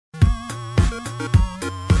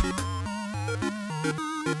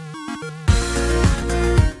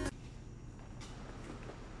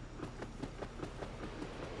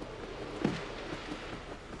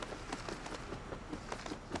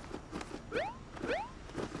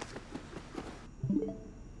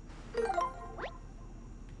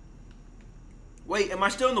Wait, am I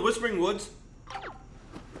still in the Whispering Woods?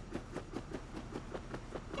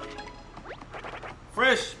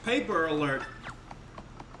 Fresh paper alert.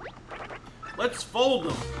 Let's fold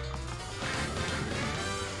them.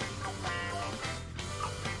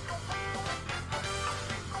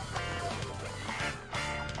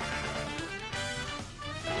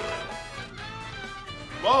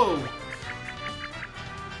 Whoa.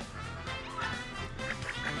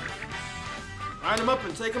 Line them up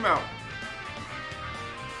and take them out.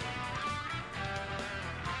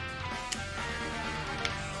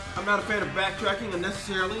 I'm not a fan of backtracking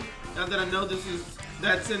unnecessarily. Now that I know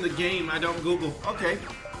that's in the game, I don't Google. Okay.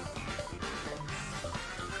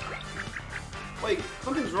 Wait,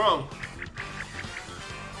 something's wrong.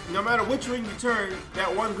 No matter which ring you turn,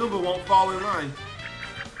 that one Goomba won't fall in line.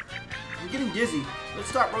 I'm getting dizzy. Let's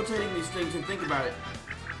stop rotating these things and think about it.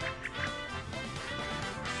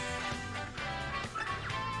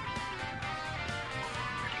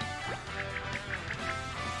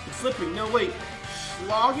 It's slipping. No, wait.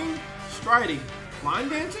 Slogging? Striding. Line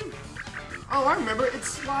dancing? Oh, I remember. It's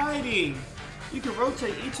sliding. You can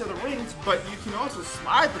rotate each of the rings, but you can also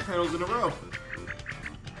slide the petals in a row.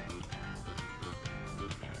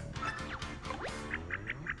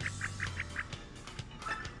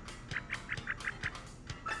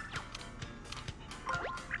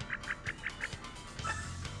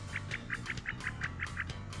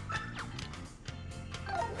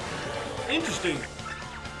 Interesting.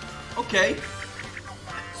 Okay.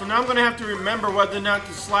 So now I'm going to have to remember whether or not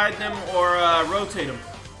to slide them or rotate them.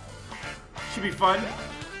 Should be fun.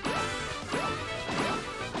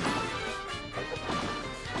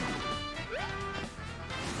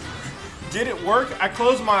 Did it work? I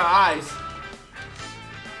closed my eyes.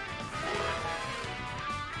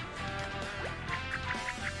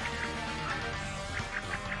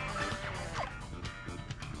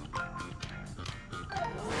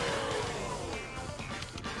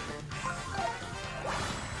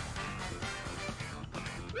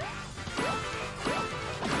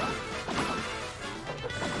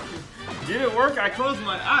 Did it work? I closed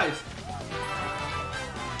my eyes.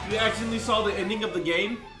 You accidentally saw the ending of the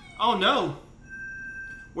game? Oh no.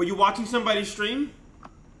 Were you watching somebody stream?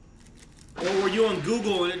 Or were you on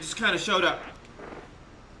Google and it just kind of showed up?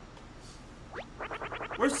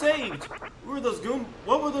 We're saved. What were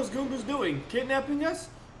those Goombas doing? Kidnapping us?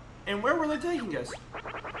 And where were they taking us?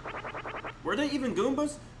 Were they even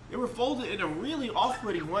Goombas? They were folded in a really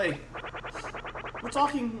off-putting way.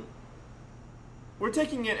 We're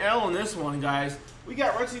taking an L on this one, guys. We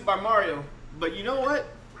got rescued by Mario. But you know what?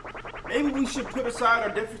 Maybe we should put aside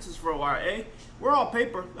our differences for a while, eh? We're all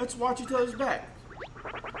paper. Let's watch each other's back.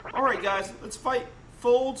 Alright, guys. Let's fight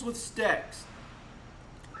folds with stacks.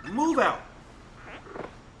 Move out.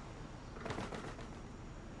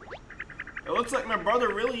 It looks like my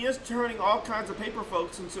brother really is turning all kinds of paper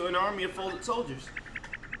folks into an army of folded soldiers.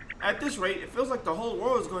 At this rate, it feels like the whole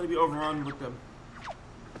world is going to be overrun with them.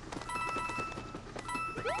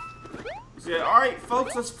 So, alright,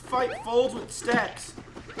 folks, let's fight folds with stacks.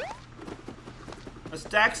 A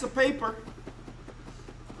stack's of paper.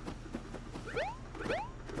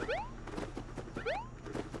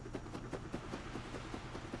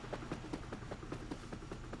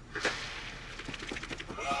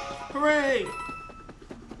 Hooray!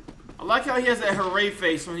 I like how he has that hooray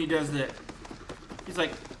face when he does that. He's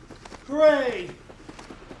like, hooray!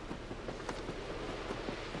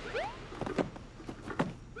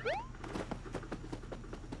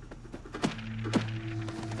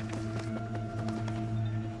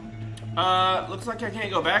 Looks like I can't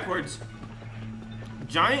go backwards.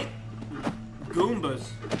 Giant Goombas.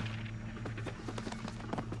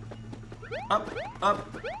 Up,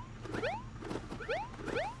 up.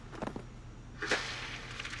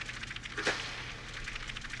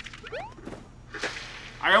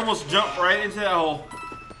 I almost jumped right into that hole.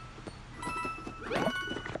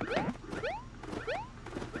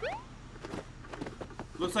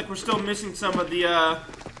 Looks like we're still missing some of the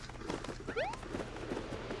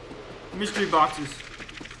mystery boxes.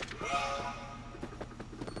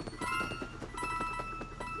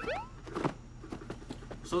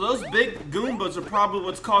 So those big Goombas are probably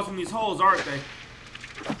what's causing these holes, aren't they?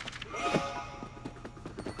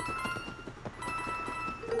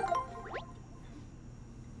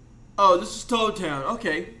 Oh, this is Toad Town.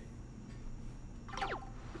 Okay.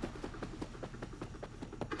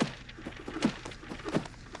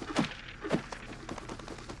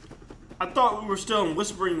 I thought we were still in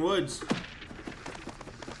Whispering Woods.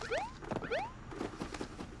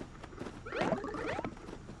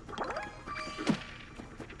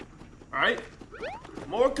 Alright.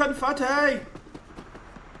 More confetti!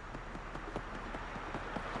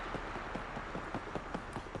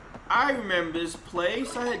 I remember this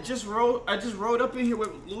place. I just rode up in here with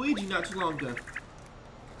Luigi not too long ago.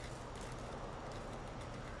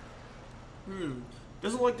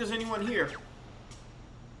 Doesn't look like there's anyone here.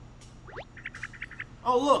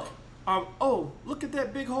 Oh look. Oh, look at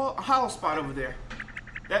that big hollow spot over there.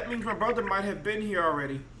 That means my brother might have been here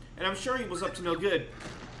already. And I'm sure he was up to no good.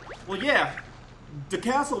 Well, yeah. The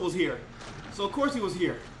castle was here. So of course he was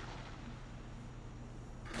here.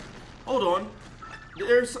 Hold on.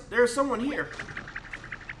 There's someone here.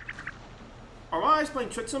 Are my eyes playing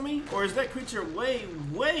tricks on me? Or is that creature way,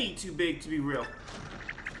 way too big to be real?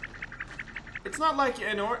 It's not like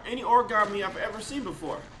any origami I've ever seen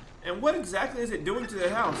before. And what exactly is it doing to the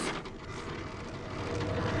house?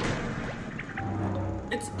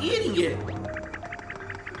 It's eating it!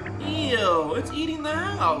 Ew, it's eating the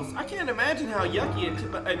house. I can't imagine how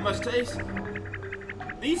yucky it must taste.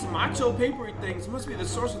 These macho papery things must be the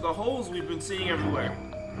source of the holes we've been seeing everywhere.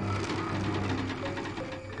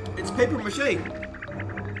 It's paper mache.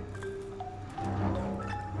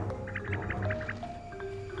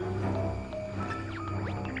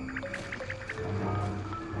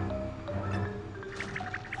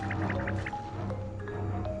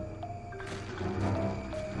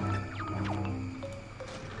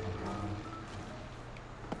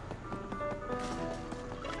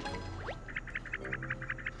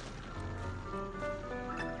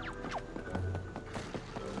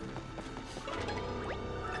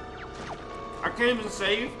 I can't even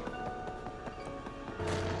save.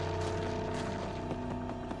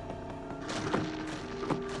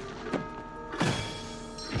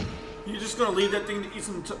 You're just gonna leave that thing to eat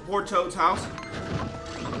some poor Toad's house?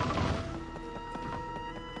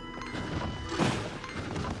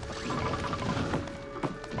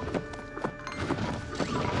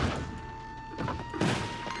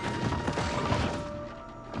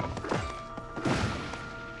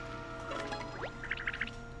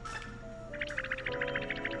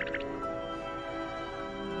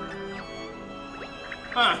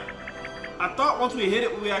 Huh. I thought once we hit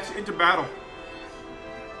it, we actually enter battle.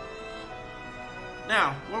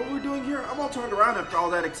 Now, what were we doing here? I'm all turned around after all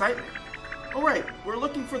that excitement. Oh right, we're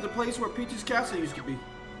looking for the place where Peach's castle used to be.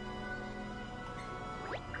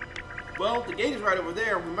 Well, the gate is right over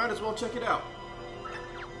there. We might as well check it out.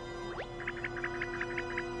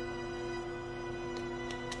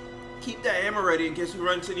 Keep that hammer ready in case we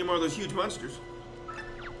run into any more of those huge monsters.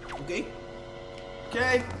 Okay?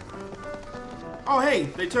 Okay. Oh hey,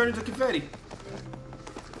 they turned into confetti.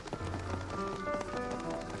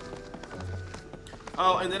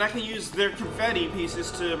 Oh, and then I can use their confetti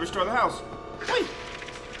pieces to restore the house. Wait!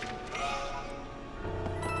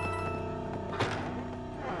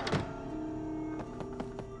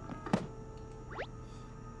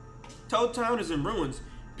 Toad Town is in ruins.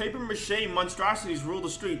 Paper mache monstrosities rule the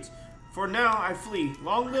streets. For now, I flee.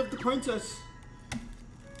 Long live the princess!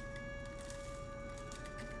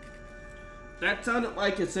 That sounded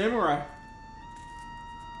like a samurai.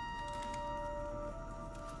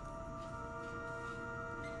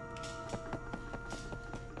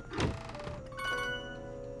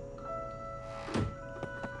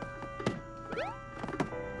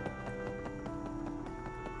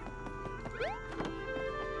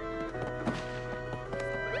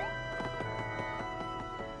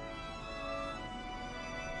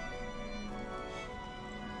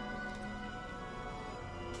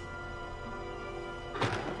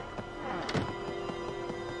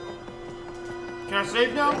 Can I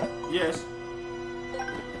save now? Yes.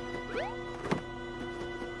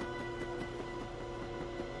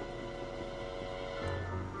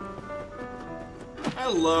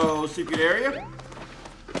 Hello, secret area.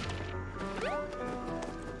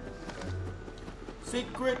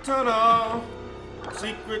 Secret tunnel.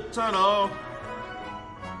 Secret tunnel.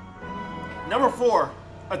 Number 4.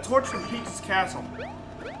 A torch from Peach's castle.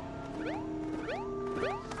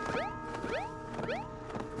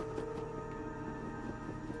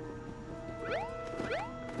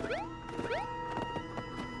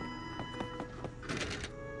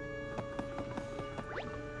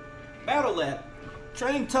 Battle Lab.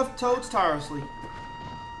 Training tough toads tirelessly.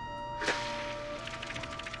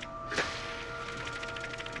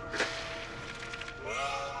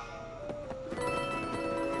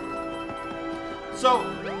 So,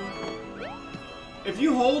 if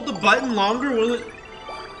you hold the button longer, will it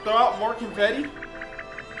throw out more confetti?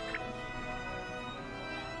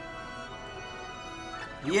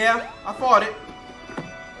 Yeah, I fought it.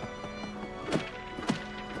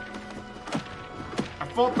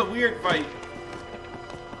 I fought the weird fight.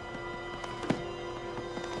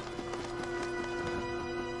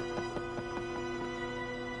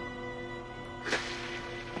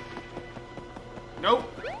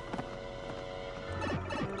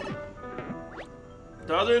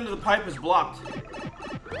 The other end of the pipe is blocked.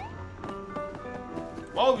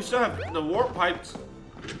 Well, we still have the warp pipes.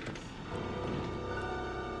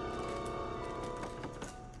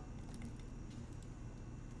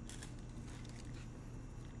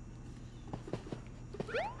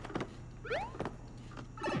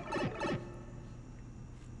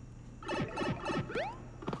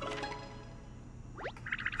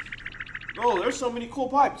 Oh, there's so many cool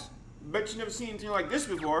pipes. Bet you never seen anything like this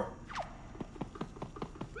before.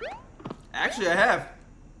 Actually, I have.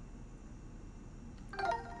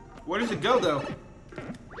 Where does it go, though?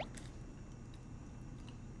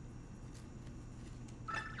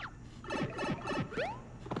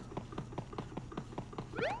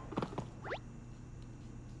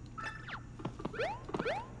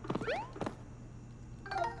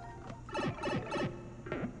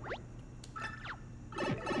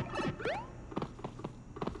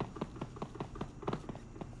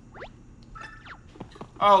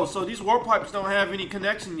 Oh, so these warp pipes don't have any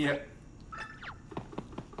connection yet.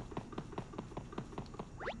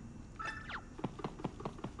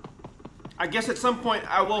 I guess at some point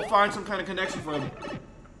I will find some kind of connection for them.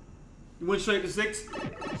 You went straight to 6?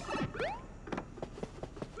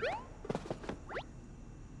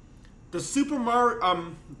 The Super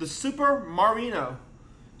Marino,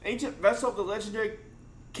 ancient vessel of the legendary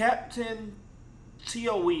Captain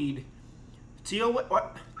Teoweed.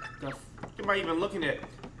 What the f am I even looking at?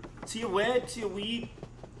 Teoweed,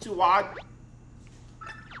 Tewad.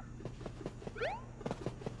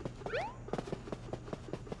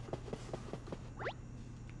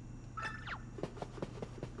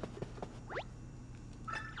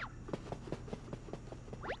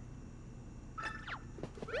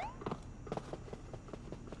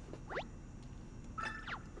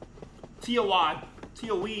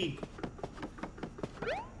 Teoweed.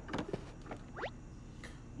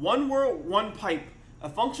 One world, one pipe. A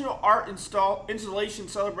functional art installation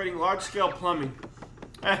celebrating large-scale plumbing.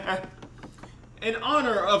 In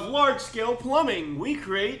honor of large-scale plumbing, we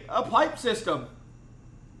create a pipe system.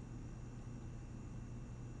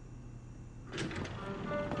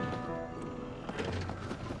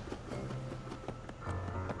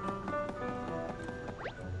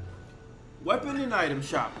 Weapon and item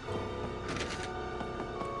shop.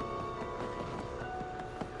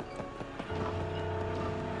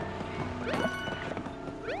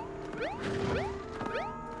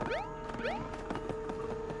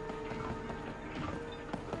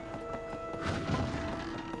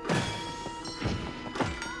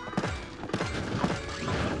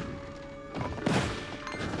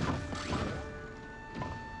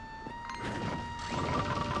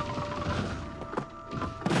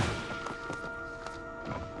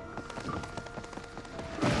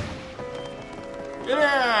 Get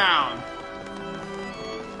down!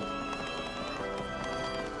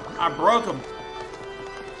 I broke him.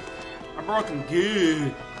 I broke him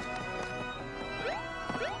good.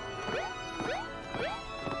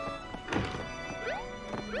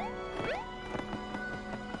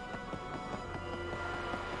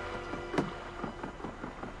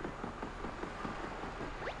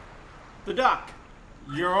 The dock.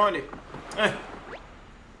 You're on it.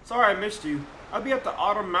 Sorry I missed you. I'll be at the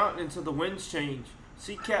Autumn Mountain until the winds change.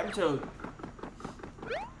 See Captain Toad.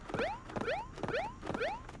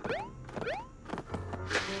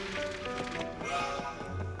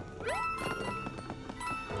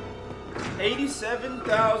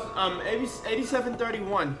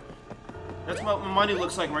 $87,31. That's what my money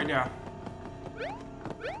looks like right now.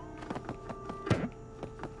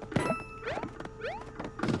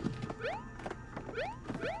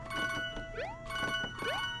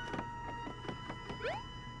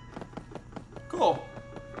 Cool.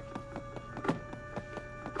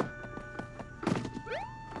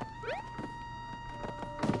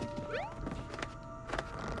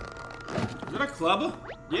 Is that a clubber?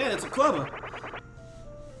 Yeah, it's a clubber.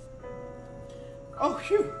 Oh,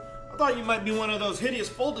 phew. I thought you might be one of those hideous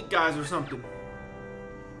folded guys or something.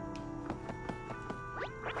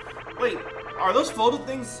 Wait, are those folded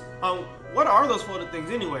things? What are those folded things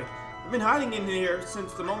anyway? I've been hiding in here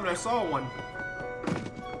since the moment I saw one.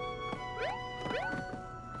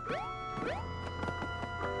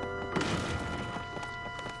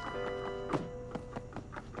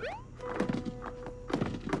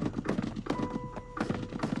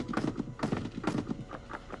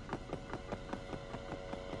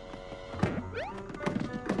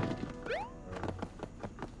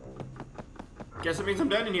 Guess it means I'm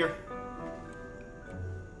done in here.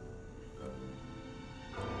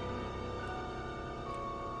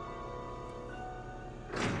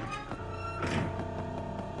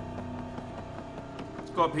 Let's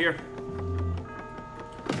go up here.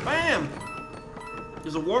 Bam!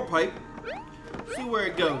 There's a warp pipe. See where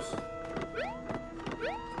it goes.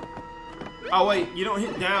 Oh wait, you don't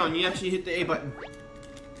hit down, you actually hit the A button.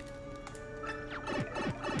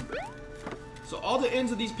 So all the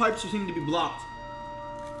ends of these pipes seem to be blocked.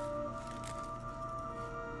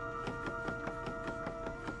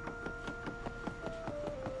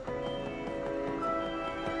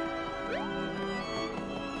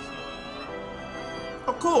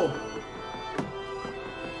 Oh, cool.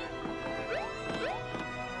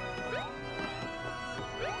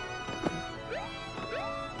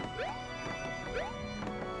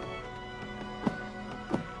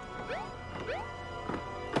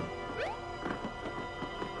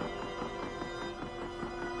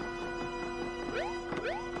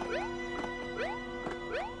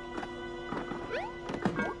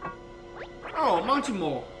 Oh, Monty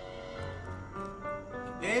Mole.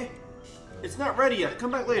 Eh? It's not ready yet.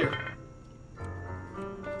 Come back later.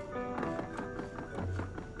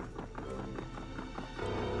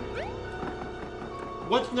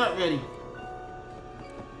 What's not ready?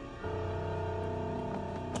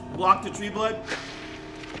 Block the tree blood?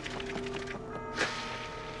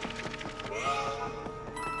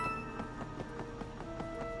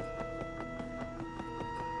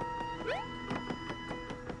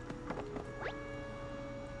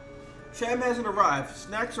 Sham hasn't arrived.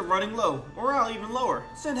 Snacks are running low. Morale even lower.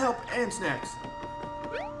 Send help and snacks.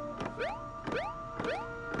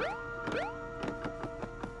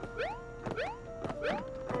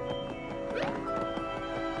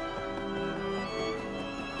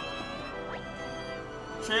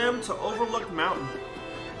 Sham to Overlook Mountain.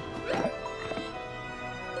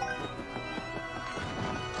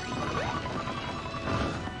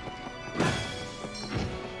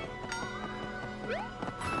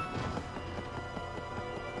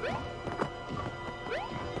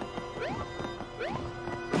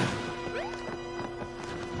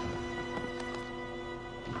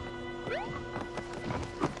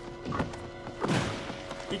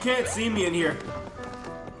 He can't see me in here.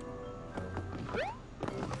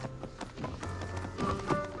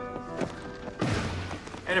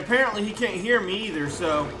 And apparently he can't hear me either,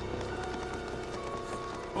 so...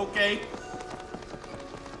 Okay.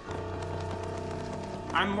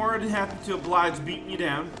 I'm more than happy to oblige beating you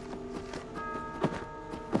down.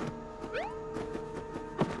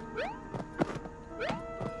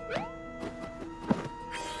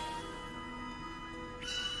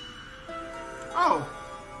 Oh!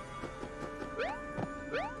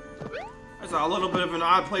 That's a little bit of an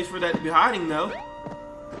odd place for that to be hiding, though.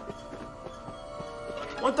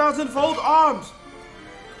 1,000-fold arms!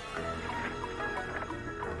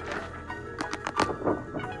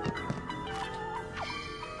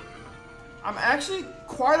 I'm actually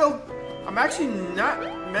I'm actually not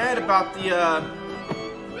mad about the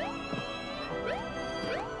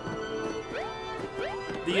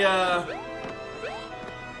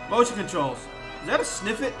motion controls. Is that a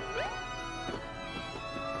sniff it?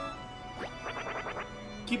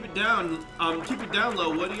 Keep it down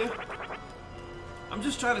low, would you? I'm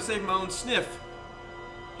just trying to save my own sniff.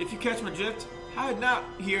 If you catch my drift, hide not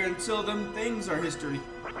here until them things are history.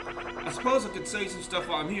 I suppose I could say some stuff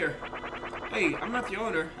while I'm here. Hey, I'm not the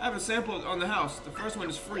owner. I have a sample on the house. The first one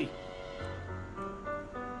is free.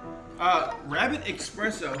 Rabbit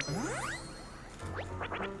Espresso.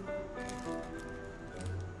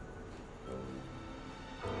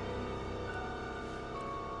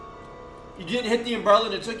 You didn't hit the umbrella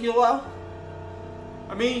and it took you a while?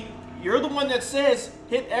 I mean, you're the one that says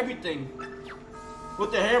hit everything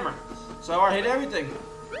with the hammer. So I hit everything.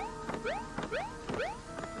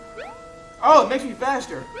 Oh, it makes me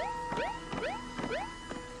faster.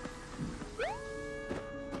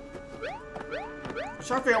 I'm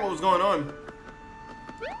trying to figure out what was going on.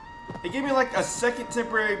 It gave me like a second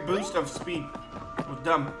temporary boost of speed. It was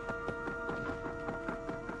dumb.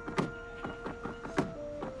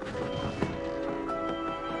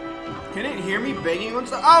 Can it hear me banging on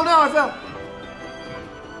stuff? Oh no, I fell!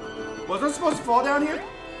 Was I supposed to fall down here?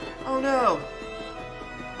 Oh no.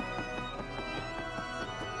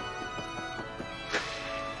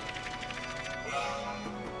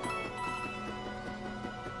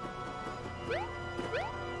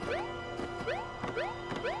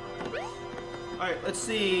 Alright, let's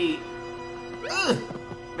see.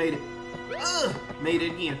 Made it. Made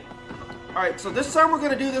it again. Alright, so this time we're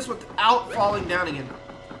going to do this without falling down again.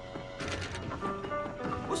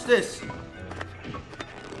 What's this?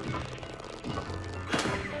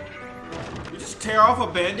 You just tear off a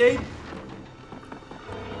band-aid?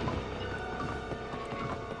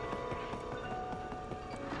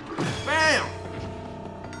 Bam!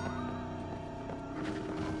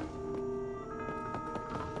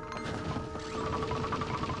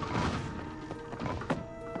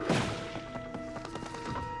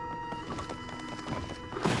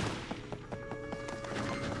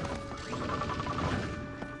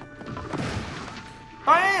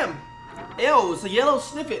 Bam! Ew, it's a yellow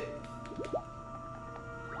snippet.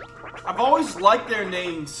 I've always liked their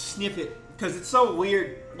name, Snippet, because it's so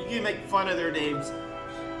weird. You can make fun of their names.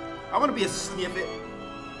 I want to be a Snippet.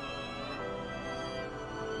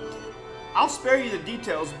 I'll spare you the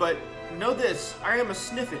details, but know this, I am a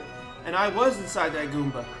Snippet, and I was inside that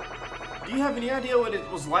Goomba. Do you have any idea what it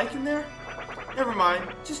was like in there? Never mind,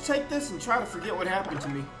 just take this and try to forget what happened to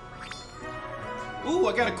me. Ooh,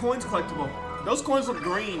 I got a coins collectible. Those coins look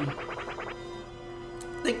green.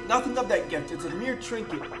 Think nothing of that gift, it's a mere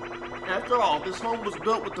trinket. After all, this home was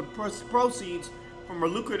built with the proceeds from a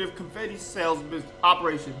lucrative confetti sales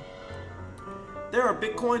operation. There are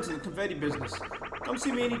big coins in the confetti business. Come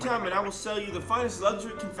see me anytime and I will sell you the finest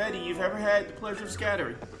luxury confetti you've ever had the pleasure of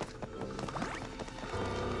scattering.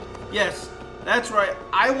 Yes, that's right,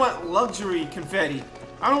 I want luxury confetti.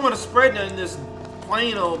 I don't want to spread none of this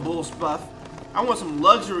plain old bull stuff. I want some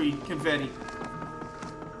luxury confetti.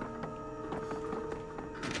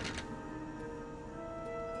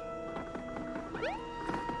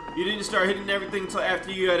 You didn't start hitting everything until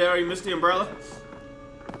after you had already missed the umbrella?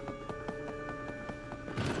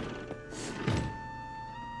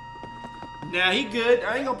 Nah, he good.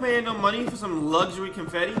 I ain't gonna pay him no money for some luxury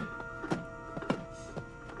confetti.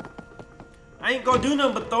 I ain't gonna do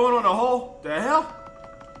nothing but throw it on a hole. The hell?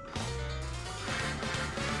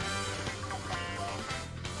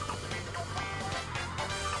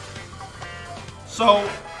 So,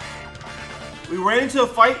 we ran into a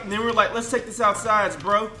fight and then we were like, let's take this outside,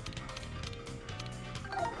 bro.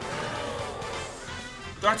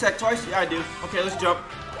 Do I attack twice? Yeah, I do. Okay, let's jump.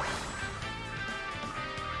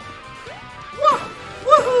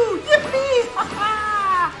 Woohoo! Yippee!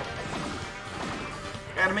 Ha-ha!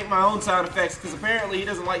 Gotta make my own sound effects because apparently he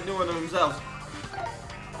doesn't like doing them himself.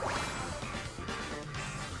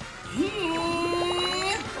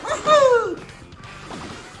 Woohoo!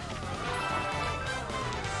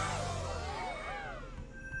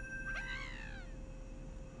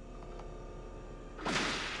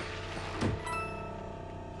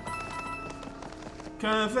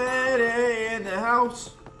 Confetti in the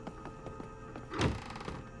house.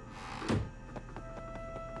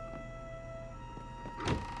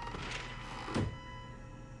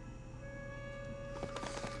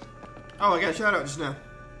 Oh, I got a shout out just now.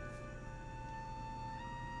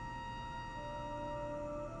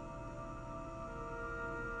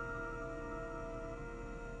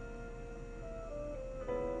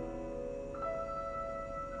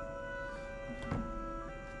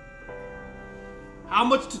 How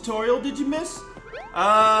much tutorial did you miss?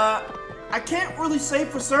 I can't really say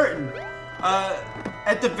for certain.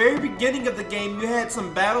 At the very beginning of the game, you had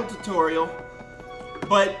some battle tutorial,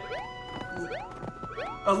 but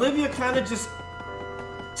Olivia kind of just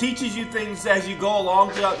teaches you things as you go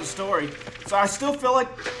along throughout the story. So I still feel like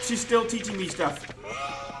she's still teaching me stuff,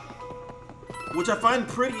 which I find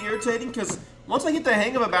pretty irritating because once I get the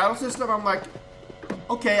hang of a battle system, I'm like,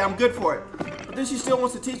 okay, I'm good for it. But then she still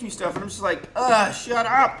wants to teach me stuff, and I'm just like, shut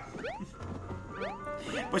up.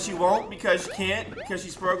 But she won't because she can't, because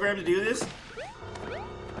she's programmed to do this.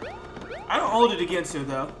 I don't hold it against her,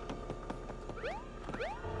 though.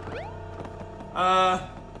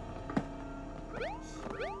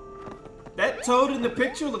 That toad in the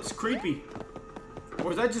picture looks creepy.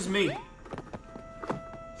 Or is that just me?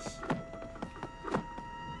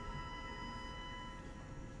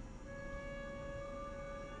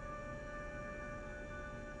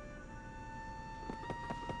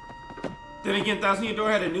 Then again, Thousand Year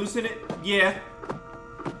Door had a noose in it? Yeah.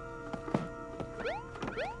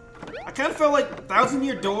 I kind of felt like Thousand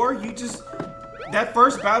Year Door, you just... That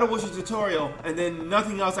first battle was your tutorial, and then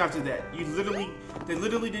nothing else after that. They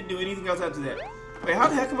literally didn't do anything else after that. Wait, how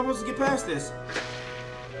the heck am I supposed to get past this?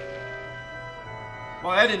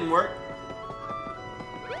 Well, that didn't work.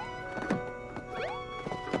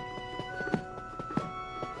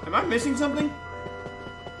 Am I missing something?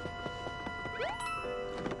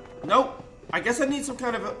 Nope. I guess I need some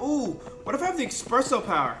kind of a... Ooh, what if I have the espresso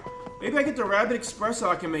power? Maybe I get the rabbit espresso,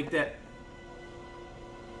 I can make that.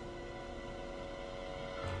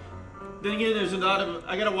 Then again, there's a lot of...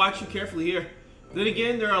 I gotta watch you carefully here. Then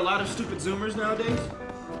again, there are a lot of stupid zoomers nowadays.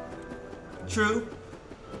 True.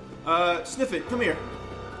 Sniff it, come here.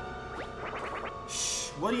 Shh,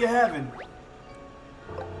 what are you having?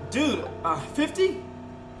 Dude, 50?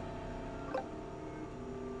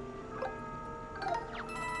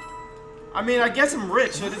 I mean, I guess I'm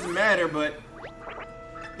rich, so it doesn't matter, but...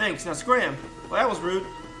 Thanks, now scram. Well, that was rude.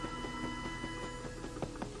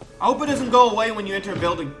 I hope it doesn't go away when you enter a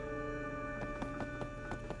building.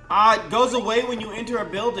 It goes away when you enter a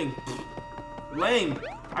building. Lame.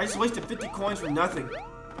 I just wasted 50 coins for nothing.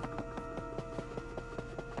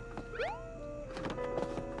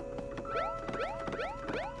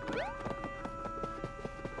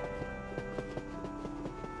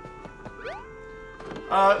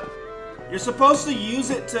 You're supposed to use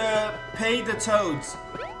it to pay the toads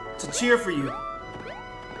to cheer for you.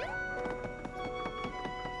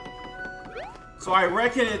 So I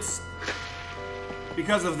reckon it's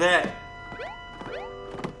because of that.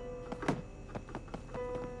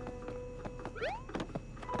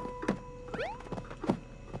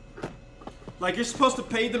 Like, you're supposed to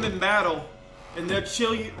pay them in battle, and they'll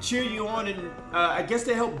cheer you on, and I guess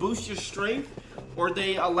they help boost your strength, or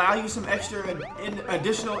they allow you some extra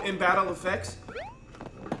additional in-battle effects.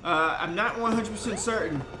 I'm not 100%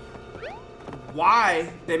 certain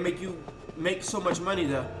why they make you make so much money,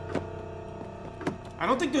 though. I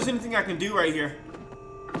don't think there's anything I can do right here.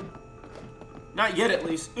 Not yet, at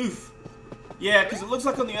least. Oof. Yeah, because it looks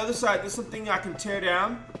like on the other side there's something I can tear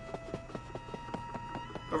down.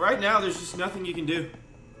 But right now, there's just nothing you can do.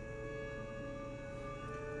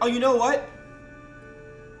 Oh, you know what?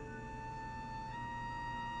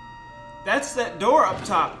 That's that door up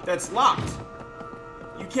top that's locked.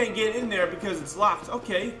 You can't get in there because it's locked.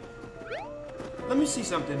 Okay. Let me see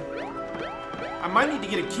something. I might need to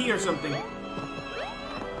get a key or something.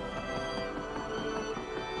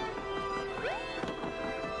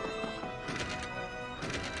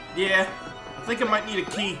 Yeah, I think I might need a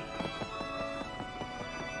key.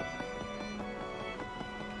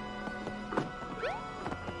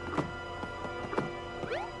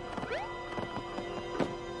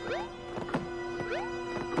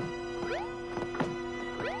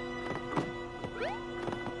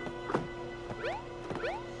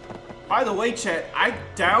 By the way, chat, I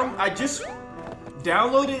just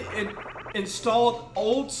downloaded and installed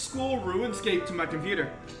old school RuneScape to my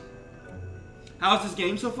computer. How's this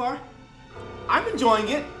game so far? I'm enjoying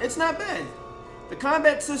it. It's not bad. The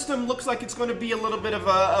combat system looks like it's going to be a little bit of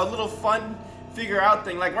a little fun figure out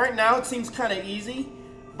thing. Like right now it seems kind of easy,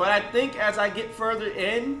 but I think as I get further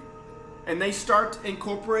in and they start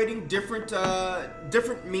incorporating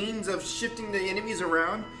different means of shifting the enemies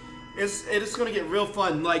around, it's going to get real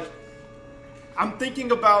fun. Like, I'm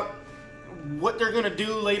thinking about what they're gonna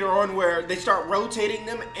do later on, where they start rotating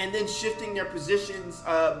them and then shifting their positions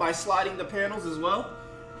by sliding the panels as well.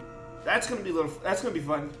 That's gonna be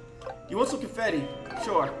fun. You want some confetti?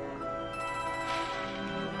 Sure.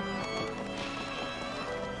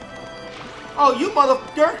 Oh, you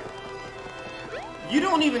motherfucker! You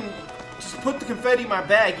don't even just put the confetti in my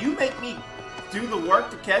bag. You make me do the work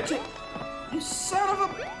to catch it. You son of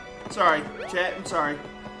a... Sorry, chat. I'm sorry.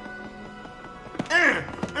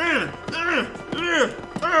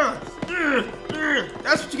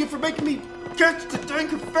 That's what you get for making me catch the dang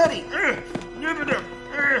confetti.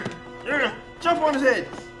 Jump on his head.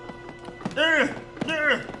 Let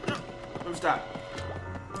me stop.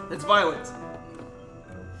 It's violence.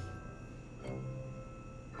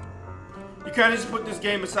 You kind of just put this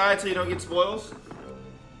game aside so you don't get spoils.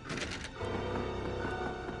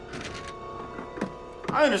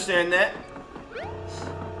 I understand that.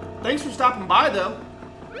 Thanks for stopping by, though.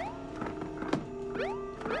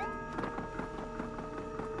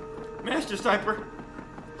 Master Typer.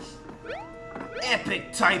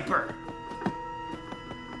 Epic Typer.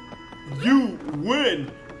 You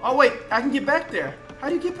win. Oh, wait. I can get back there. How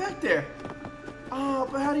do you get back there? Oh,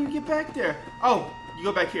 but how do you get back there? Oh, you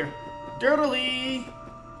go back here. Dirtily.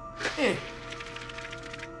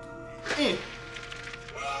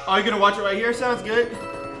 Oh, you're gonna watch it right here? Sounds good.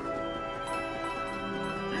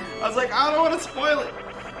 I was like, I don't want to spoil it.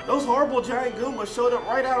 Those horrible giant Goombas showed up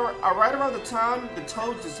right around the time the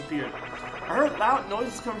toads disappeared. I heard loud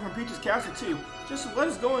noises coming from Peach's castle too. Just what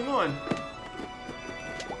is going on?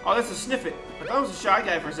 Oh, that's a Sniffit. I thought it was a Shy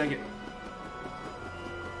Guy for a second.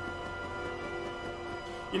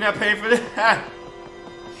 You're not paying for that?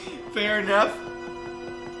 Fair enough.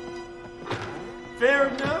 Fair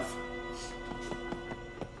enough.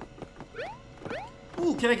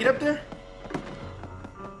 Ooh, can I get up there?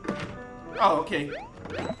 Oh, okay.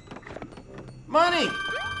 Money!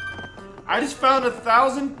 I just found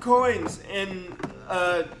 1,000 coins in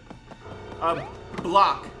a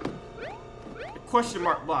block. A question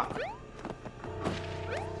mark block.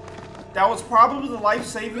 That was probably the life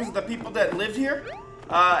savings of the people that lived here,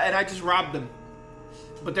 and I just robbed them.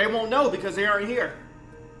 But they won't know because they aren't here.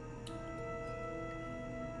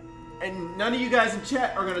 And none of you guys in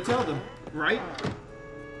chat are gonna tell them, right?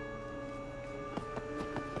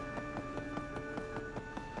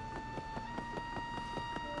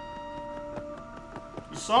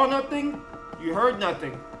 You saw nothing, you heard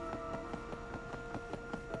nothing.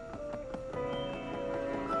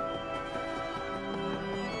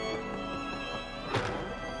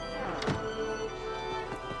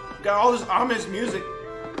 got all this ominous music.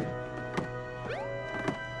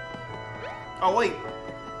 Oh, wait.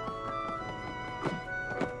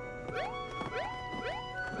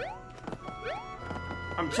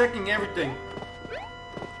 I'm checking everything.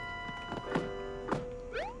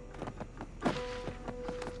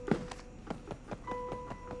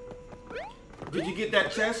 Did you get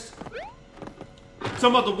that chest? Talking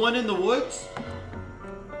about the one in the woods?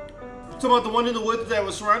 Talking about the one in the woods that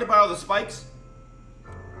was surrounded by all the spikes?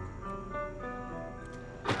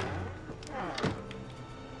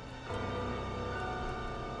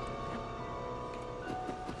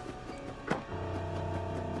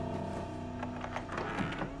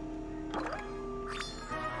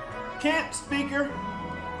 Camp speaker.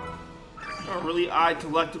 A really odd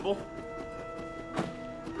collectible.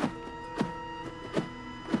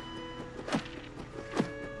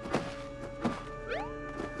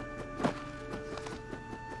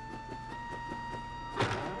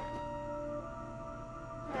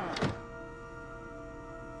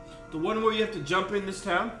 The one where you have to jump in this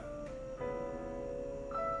town?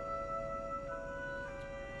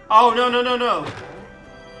 Oh, no, no, no, no.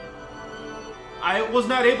 I was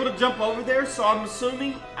not able to jump over there, so I'm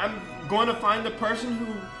assuming I'm going to find the person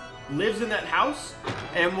who lives in that house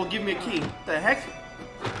and will give me a key. What the heck?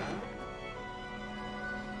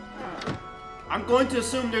 I'm going to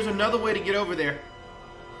assume there's another way to get over there.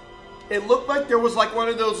 It looked like there was like one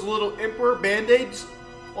of those little Emperor Band-Aids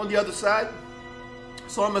on the other side.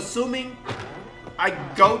 So I'm assuming I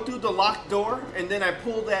go through the locked door and then I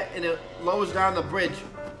pull that and it lowers down the bridge.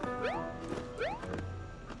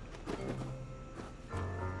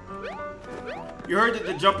 You heard that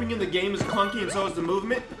the jumping in the game is clunky and so is the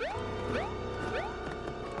movement?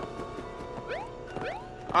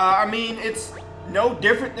 I mean, it's no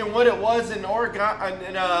different than what it was in Origami,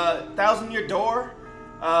 in Thousand Year Door,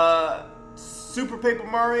 Super Paper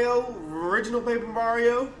Mario, Original Paper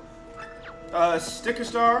Mario, Sticker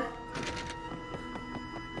Star.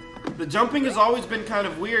 The jumping has always been kind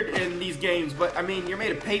of weird in these games, but I mean, you're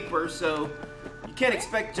made of paper, so you can't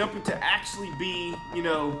expect jumping to actually be, you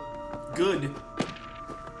know, good.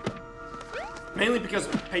 Mainly because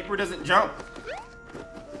paper doesn't jump.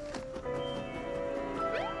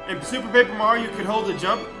 In Super Paper Mario, you could hold the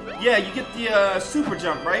jump. Yeah, you get the super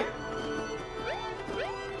jump, right?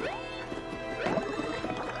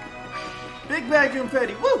 Big bag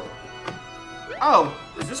confetti, woo! Oh,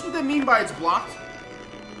 is this what they mean by it's blocked?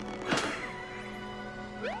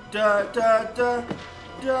 Da da da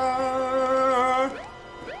da.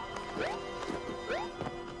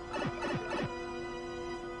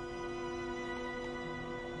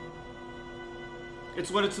 It's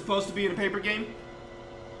what it's supposed to be in a paper game?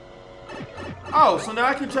 Oh, so now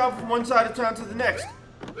I can travel from one side of town to the next.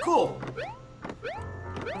 Cool.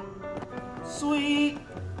 Sweet.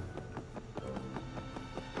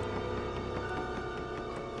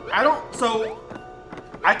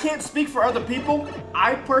 I can't speak for other people.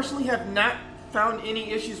 I personally have not found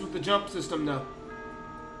any issues with the jump system though.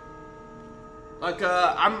 Like,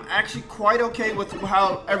 I'm actually quite okay with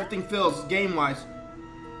how everything feels game-wise.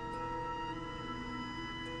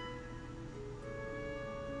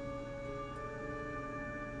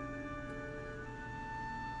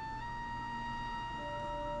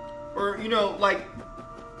 Or, you know, like,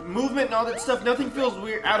 movement and all that stuff, nothing feels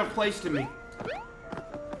weird, out of place to me.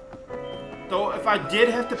 Though, if I did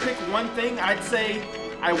have to pick one thing, I'd say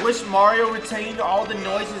I wish Mario retained all the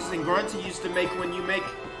noises and grunts he used to make when you make,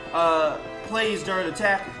 plays during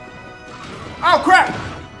attack. Oh,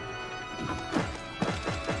 crap!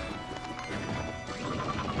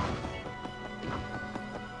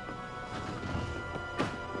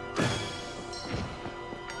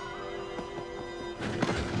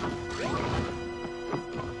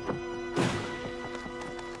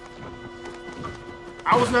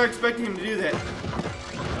 I was not expecting him to do that.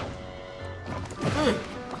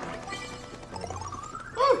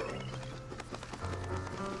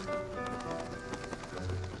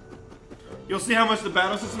 You'll see how much the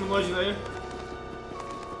battle system loves you later.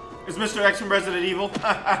 It's Mr. X from Resident Evil.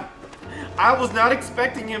 I was not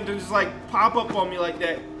expecting him to just like pop up on me like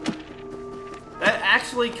that. That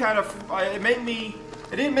actually kind of, it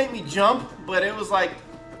didn't make me jump, but it was like,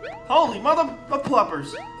 holy mother of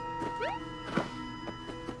pluppers.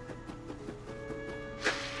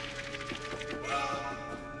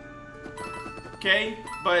 Okay,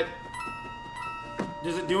 but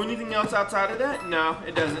does it do anything else outside of that? No,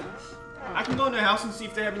 it doesn't. I can go in their house and see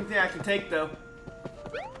if they have anything I can take, though.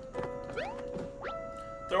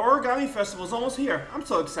 The Origami Festival is almost here. I'm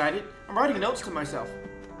so excited. I'm writing notes to myself.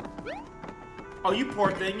 Oh, you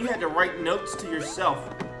poor thing. You had to write notes to yourself.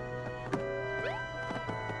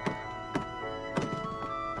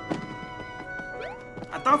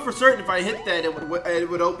 thought for certain if I hit that, it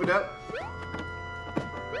would open up.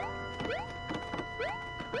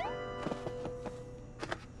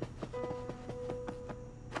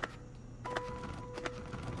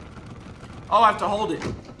 Oh, I have to hold it.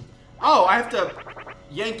 Oh, I have to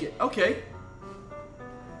yank it. Okay.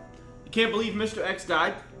 You can't believe Mr. X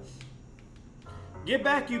died. Get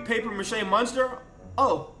back, you paper-mache monster.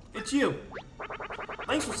 Oh, it's you.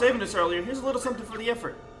 Thanks for saving us earlier. Here's a little something for the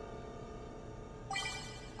effort.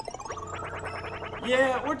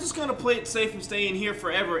 Yeah, we're just gonna play it safe and stay in here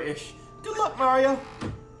forever-ish. Good luck, Mario.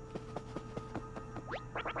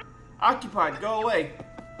 Occupied, go away.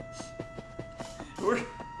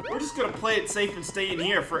 We're just gonna play it safe and stay in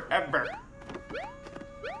here forever.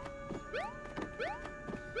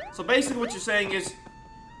 So basically what you're saying is,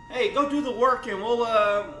 hey, go do the work and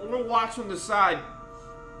we'll watch from the side.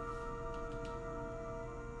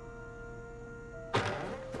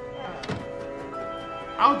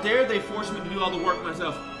 How dare they force me to do all the work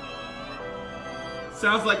myself?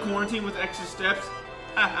 Sounds like quarantine with extra steps.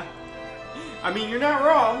 I mean, you're not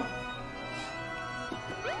wrong.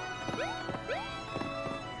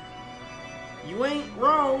 You ain't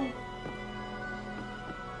wrong.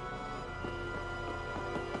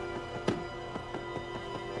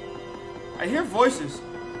 I hear voices.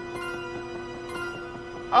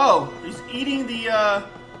 Oh, he's eating the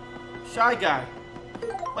shy guy.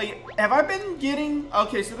 Wait, have I been getting...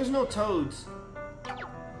 Okay, so there's no toads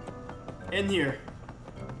in here.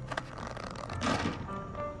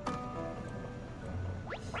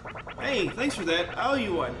 Hey, thanks for that. I owe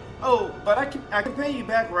you one. Oh, but I can pay you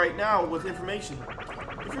back right now with information.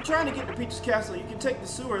 If you're trying to get to Peach's Castle, you can take the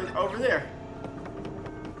sewer over there.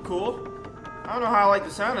 Cool. I don't know how I like the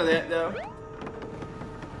sound of that, though.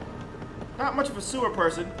 Not much of a sewer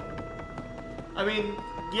person. I mean,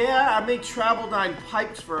 yeah, I may travel down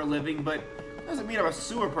pipes for a living, but doesn't mean I'm a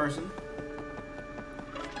sewer person.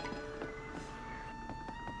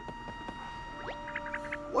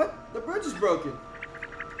 What? The bridge is broken.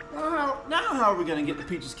 Now how are we gonna get to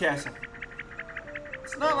Peach's Castle?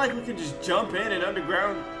 It's not like we can just jump in an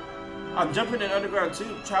underground... I'm jumping in an underground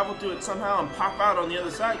tube, travel through it somehow, and pop out on the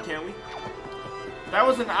other side, can we? That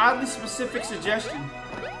was an oddly specific suggestion.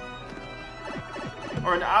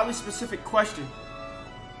 Or an oddly specific question.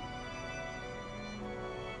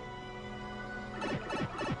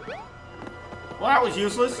 Well, that was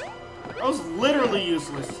useless. That was literally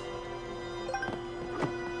useless.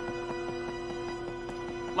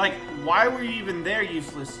 Like, why were you even there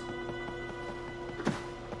useless?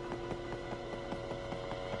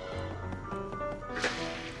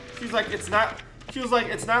 She's like, it's not... She was like,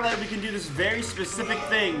 it's not like we can do this very specific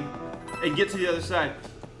thing and get to the other side.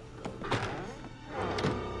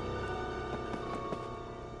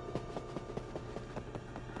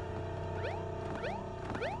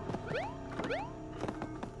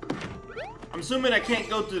 I'm assuming I can't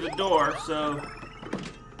go through the door, so...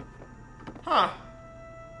 Huh.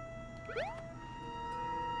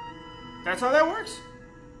 That's how that works?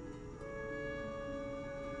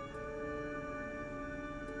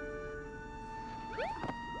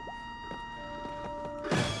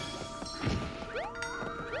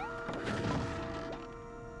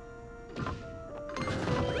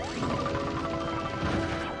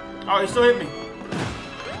 Oh, he still hit me.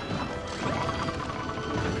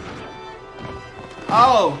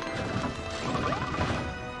 Oh!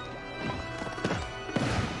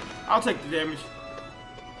 I'll take the damage.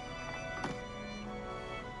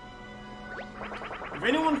 If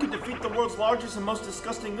anyone could defeat the world's largest and most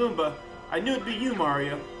disgusting Goomba, I knew it'd be you,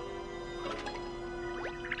 Mario.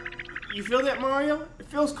 You feel that, Mario? It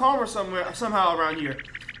feels calmer somehow around here.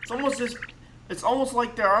 It's almost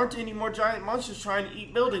like there aren't any more giant monsters trying to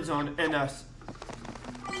eat buildings and us.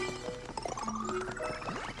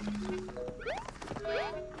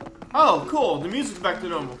 Oh, cool. The music's back to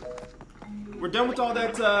normal. We're done with all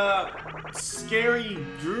that scary,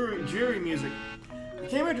 dreary music. I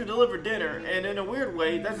came here to deliver dinner, and in a weird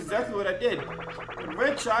way, that's exactly what I did. The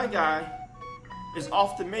red shy guy is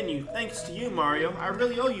off the menu. Thanks to you, Mario. I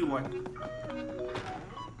really owe you one.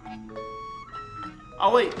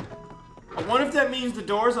 Oh, wait. I wonder if that means the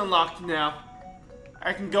door's unlocked now.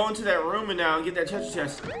 I can go into that room now and get that treasure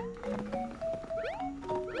chest.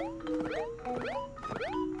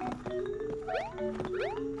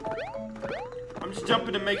 I'm just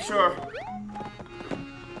jumping to make sure.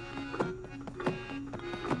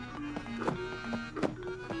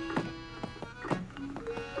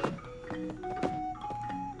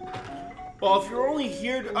 Well, if you're only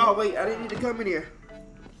here to... Oh, wait, I didn't need to come in here.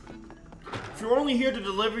 If you're only here to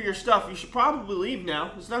deliver your stuff, you should probably leave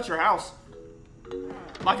now. It's not your house.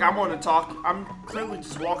 Like I want to talk. I'm clearly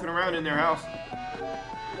just walking around in their house.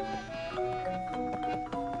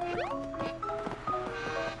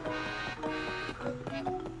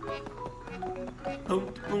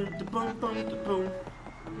 Boom, boom, boom, boom, boom.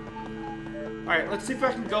 Alright, let's see if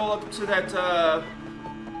I can go up to that,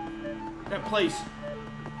 that place.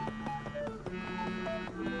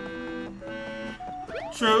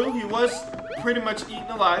 True, he was pretty much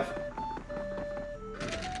eaten alive.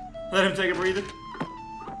 Let him take a breather.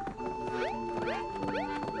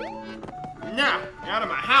 Nah, out of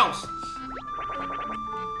my house.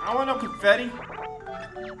 I want no confetti.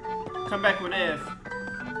 Come back with F.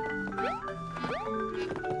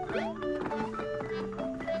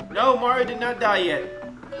 No, Mario did not die yet.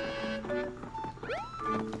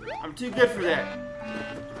 I'm too good for that.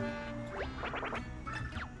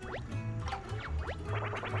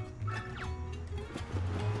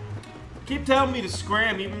 Keep telling me to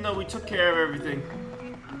scram even though we took care of everything.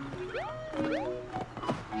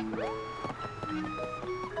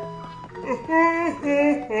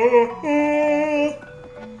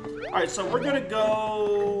 Alright, so we're gonna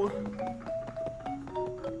go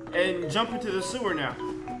and jump into the sewer now.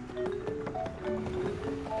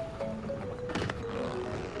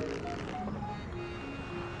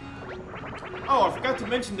 Oh, I forgot to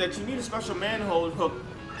mention that you need a special manhole hook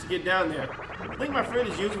to get down there. I think my friend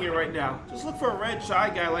is using it right now. Just look for a red shy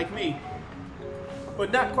guy like me,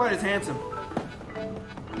 but not quite as handsome.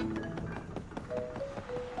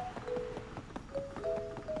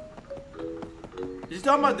 Is he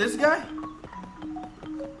talking about this guy?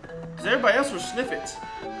 Because everybody else was sniffits.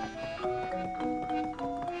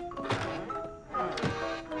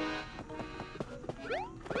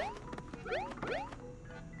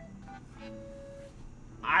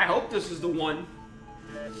 I hope this is the one.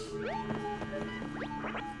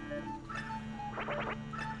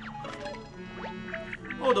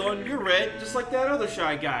 Hold on, you're red, just like that other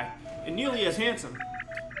shy guy, and nearly as handsome.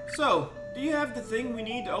 So, do you have the thing we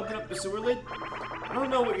need to open up the sewer lid? I don't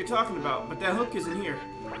know what you're talking about, but that hook isn't here.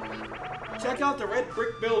 Check out the red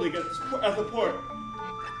brick building at the port.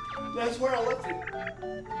 That's where I left it.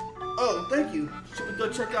 Oh, thank you. Should we go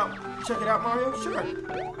check it out, Mario? Sure.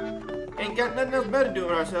 Ain't got nothing else better to do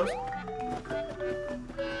with ourselves.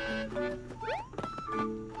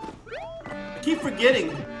 I keep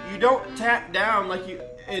forgetting you don't tap down like you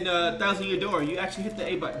in Thousand Year Door. You actually hit the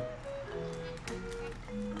A button.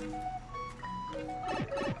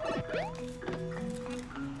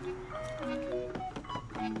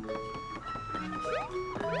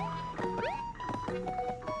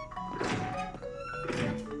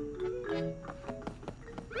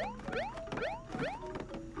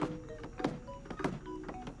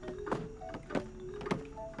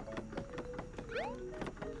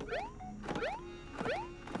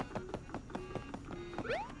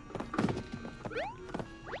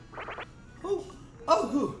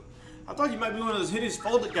 Oh, I thought you might be one of those hideous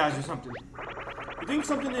folded guys or something. You think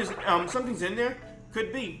something's in there?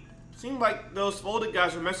 Could be. Seemed like those folded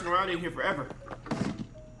guys are messing around in here forever.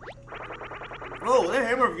 Oh, that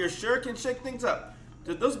hammer of yours sure can shake things up.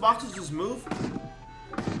 Did those boxes just move?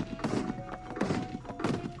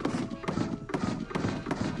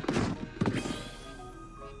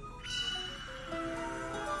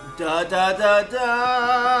 Da da da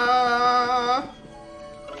da.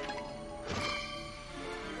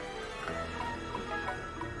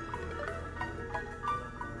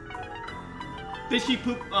 Fishy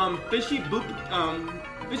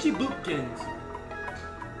boopkins.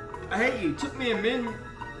 I hate you. Took me a minute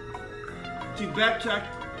to backtrack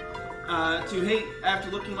to hate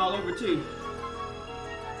after looking all over too.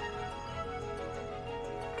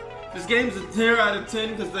 This game's a 10 out of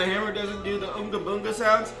 10 because the hammer doesn't do the unga boonga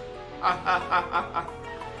sounds.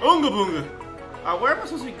 Unga boonga. Where am I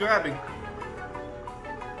supposed to be grabbing?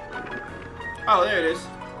 Oh, there it is.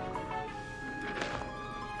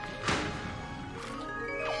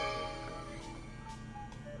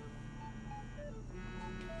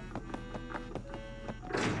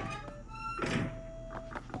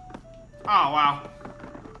 Oh, wow.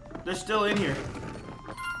 They're still in here.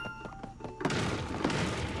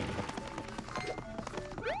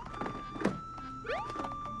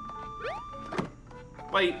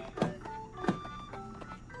 Wait.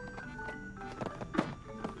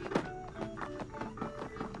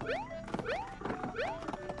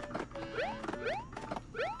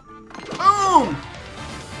 Boom!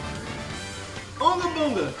 Oonga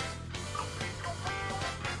boonga.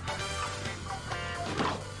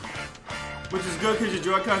 Which is good because your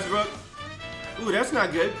Joy-Cons broke. Ooh, that's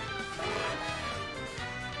not good.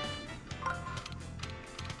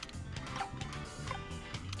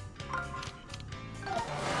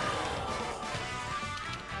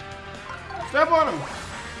 Jump on him.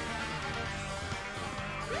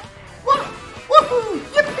 Woohoo!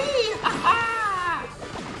 Yippee! Ha ha!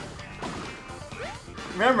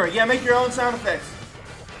 Remember, you gotta make your own sound effects.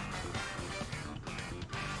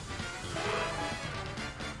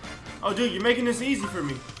 Oh, dude, you're making this easy for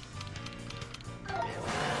me.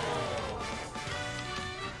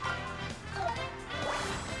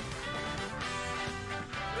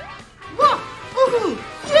 Woohoo!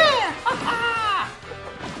 Yeah! Ha ha!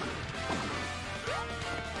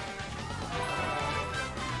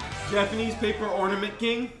 Japanese paper ornament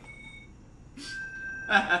king.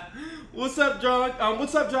 What's up, John?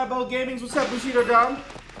 What's up, Jabbo Gamings? What's up, Bushido John?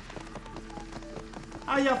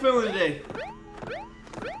 How y'all feeling today?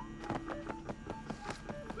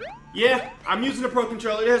 Yeah, I'm using a Pro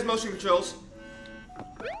Controller. It has motion controls.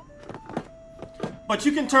 But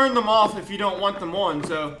you can turn them off if you don't want them on,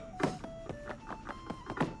 so...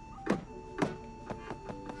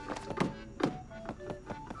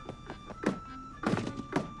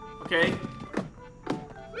 Okay.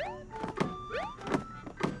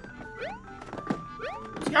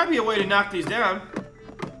 There's gotta be a way to knock these down.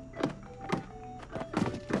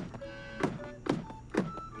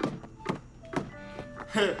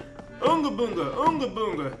 Oonga boonga, oonga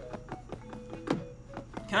boonga.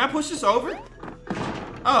 Can I push this over?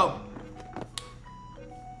 Oh.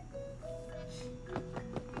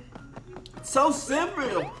 It's so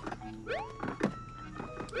simple.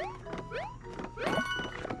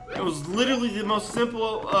 It was literally the most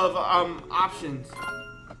simple of options.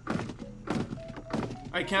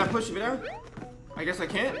 Alright, can I push it down? I guess I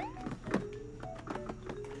can't.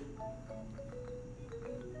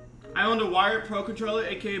 I owned a wired Pro Controller,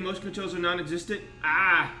 aka motion controls are non-existent.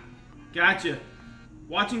 Ah, gotcha.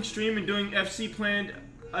 Watching stream and doing FC planned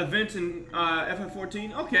events in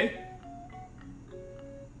FF14? Okay.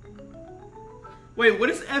 Wait,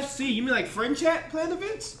 what is FC? You mean like friend chat planned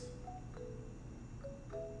events?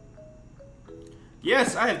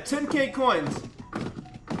 Yes, I have 10k coins.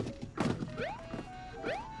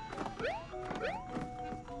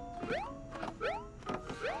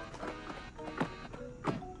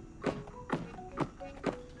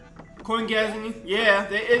 Coin gathering? Yeah,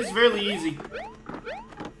 it is really easy.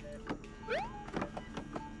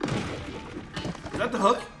 Is that the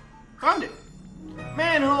hook? Found it.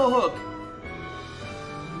 Manhole hook.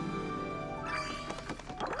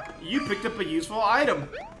 You picked up a useful item.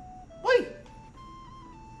 Wait.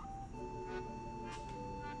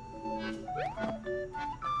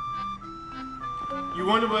 You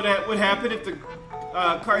wonder what would happen if the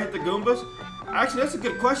car hit the Goombas? Actually, that's a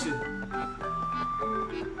good question.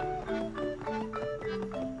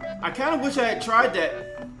 I kind of wish I had tried that.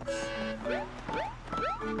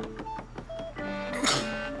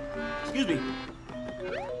 Excuse me.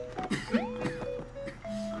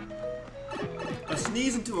 A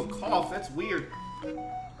sneeze into a cough, that's weird.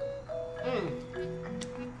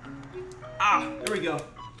 Ah, there we go.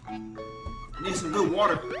 Need some good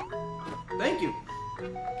water. Thank you.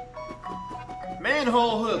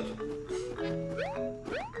 Manhole hook.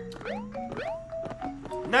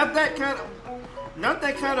 Not that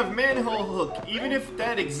kind of manhole hook. Even if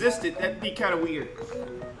that existed, that'd be kind of weird.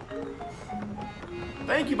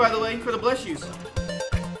 Thank you, by the way, for the bless yous.